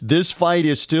This fight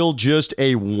is still just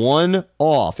a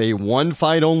one-off, a one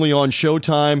fight only on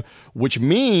Showtime, which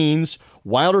means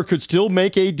Wilder could still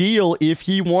make a deal if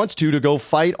he wants to go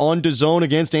fight on DAZN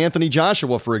against Anthony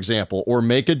Joshua, for example, or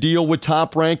make a deal with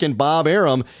Top Rank and Bob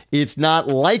Arum. It's not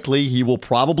likely. He will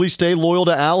probably stay loyal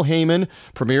to Al Haymon,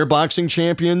 Premier Boxing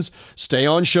Champions, stay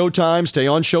on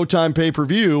Showtime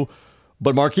pay-per-view.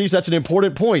 But Marquise, that's an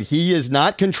important point. He is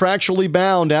not contractually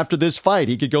bound after this fight.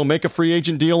 He could go make a free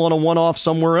agent deal on a one-off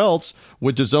somewhere else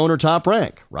with DAZN or Top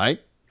Rank, right?